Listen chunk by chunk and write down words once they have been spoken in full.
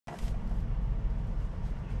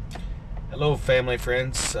Hello, family,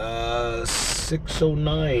 friends.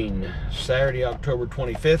 6:09, Saturday, October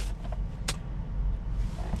 25th.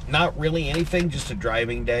 Not really anything, just a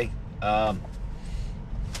driving day. Bam,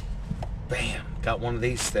 got one of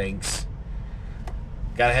these things.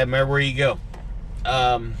 Gotta have them everywhere you go.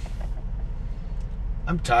 I'm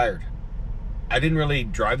tired. I didn't really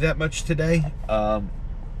drive that much today.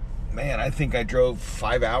 Man, I think I drove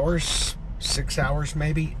 5 hours, 6 hours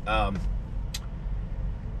maybe.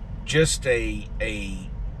 Just a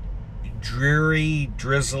dreary,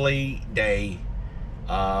 drizzly day.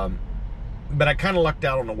 But I kind of lucked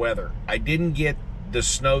out on the weather. I didn't get the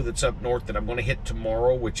snow that's up north that I'm going to hit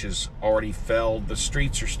tomorrow, which is already fell. The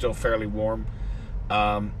streets are still fairly warm.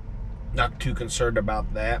 Not too concerned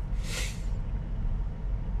about that.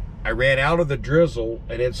 I ran out of the drizzle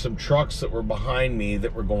and had some trucks that were behind me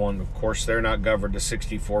that were going, of course, they're not governed to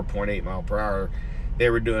 64.8 mile per hour. They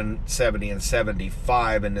were doing 70 and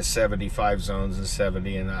 75 in the 75 zones and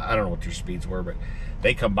 70, and I don't know what their speeds were, but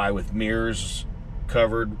they come by with mirrors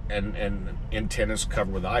covered and antennas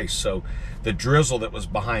covered with ice. So the drizzle that was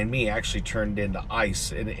behind me actually turned into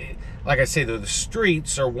ice. And like I say, the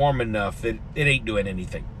streets are warm enough that it ain't doing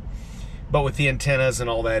anything. But with the antennas and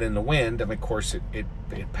all that in the wind, I mean, of course, it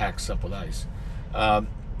packs up with ice. The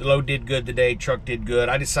load did good today. Truck did good.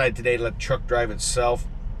 I decided today to let the truck drive itself.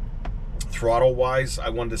 Throttle-wise, I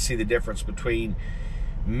wanted to see the difference between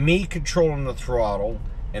me controlling the throttle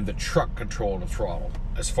and the truck controlling the throttle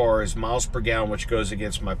as far as miles per gallon, which goes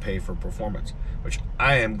against my pay for performance, which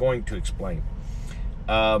I am going to explain.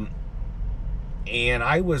 And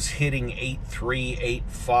I was hitting 8.3,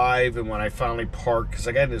 8.5, and when I finally parked, because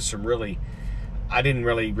I got into some really, I didn't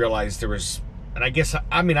really realize there was, and I guess,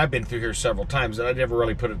 I mean, I've been through here several times, and I never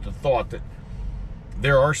really put it to thought that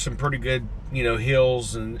there are some pretty good, you know,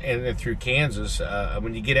 hills and through Kansas.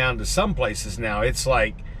 When you get down to some places now, it's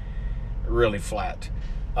like really flat.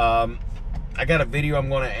 I got a video I'm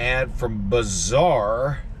going to add from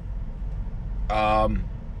Bazaar,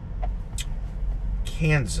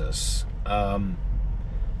 Kansas.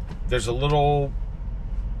 There's a little,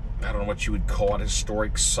 I don't know what you would call it,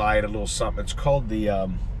 historic site, a little something. It's called the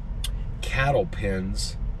cattle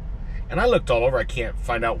pens. And I looked all over. I can't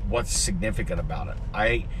find out what's significant about it.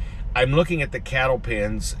 I'm looking at the cattle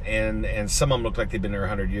pens, and some of them look like they've been there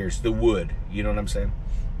 100 years. The wood, you know what I'm saying?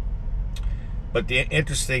 But the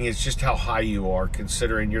interesting is just how high you are,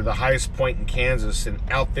 considering you're the highest point in Kansas, and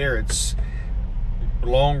out there it's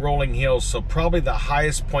long rolling hills. So probably the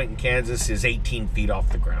highest point in Kansas is 18 feet off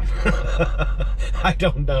the ground. I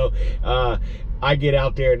don't know. I get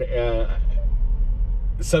out there and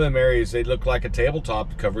some of them areas, they look like a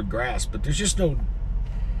tabletop covered grass, but there's just no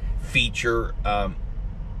feature. But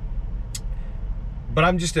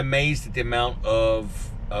I'm just amazed at the amount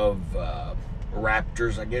of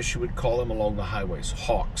raptors, I guess you would call them, along the highways.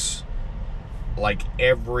 Hawks. Like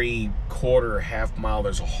every quarter, half mile,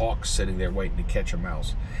 there's a hawk sitting there waiting to catch a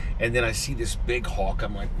mouse. And then I see this big hawk.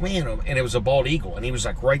 I'm like, man, and it was a bald eagle, and he was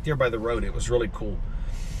like right there by the road. It was really cool.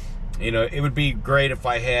 You know, it would be great if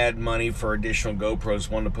I had money for additional GoPros,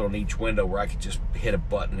 one to put on each window where I could just hit a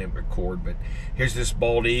button and record. But here's this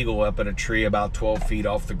bald eagle up in a tree about 12 feet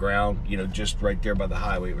off the ground, you know, just right there by the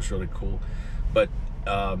highway. It was really cool. But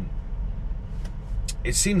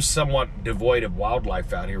it seems somewhat devoid of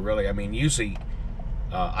wildlife out here, really. I mean, usually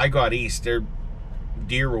I go out east,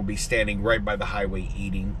 deer will be standing right by the highway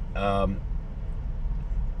eating.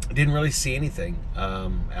 Didn't really see anything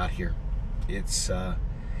out here.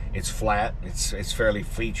 It's flat. It's fairly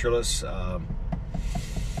featureless. I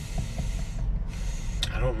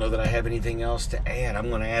don't know that I have anything else to add. I'm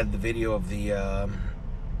going to add the video of the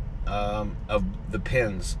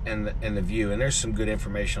pins and the view, and there's some good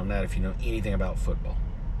information on that if you know anything about football.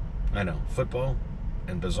 I know football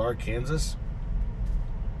and Bazaar, Kansas.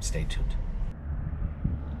 Stay tuned.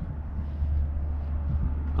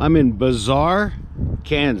 I'm in Bazaar,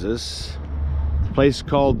 Kansas. A place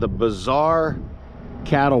called the Bazaar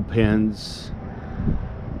Cattle Pens.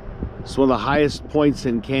 It's one of the highest points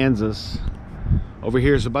in Kansas. Over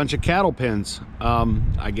here is a bunch of cattle pens.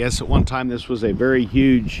 I guess at one time this was a very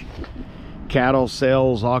huge cattle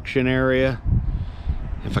sales auction area.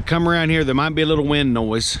 If I come around here, there might be a little wind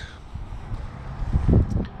noise.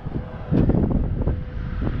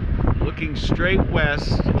 Looking straight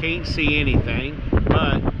west, can't see anything,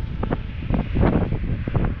 but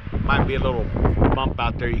might be a little bump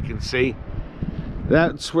out there you can see.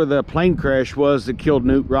 That's where the plane crash was that killed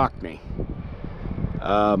Newt Rockney.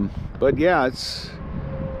 But yeah,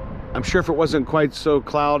 I'm sure if it wasn't quite so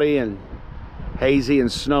cloudy and hazy and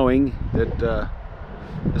snowing, that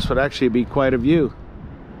this would actually be quite a view.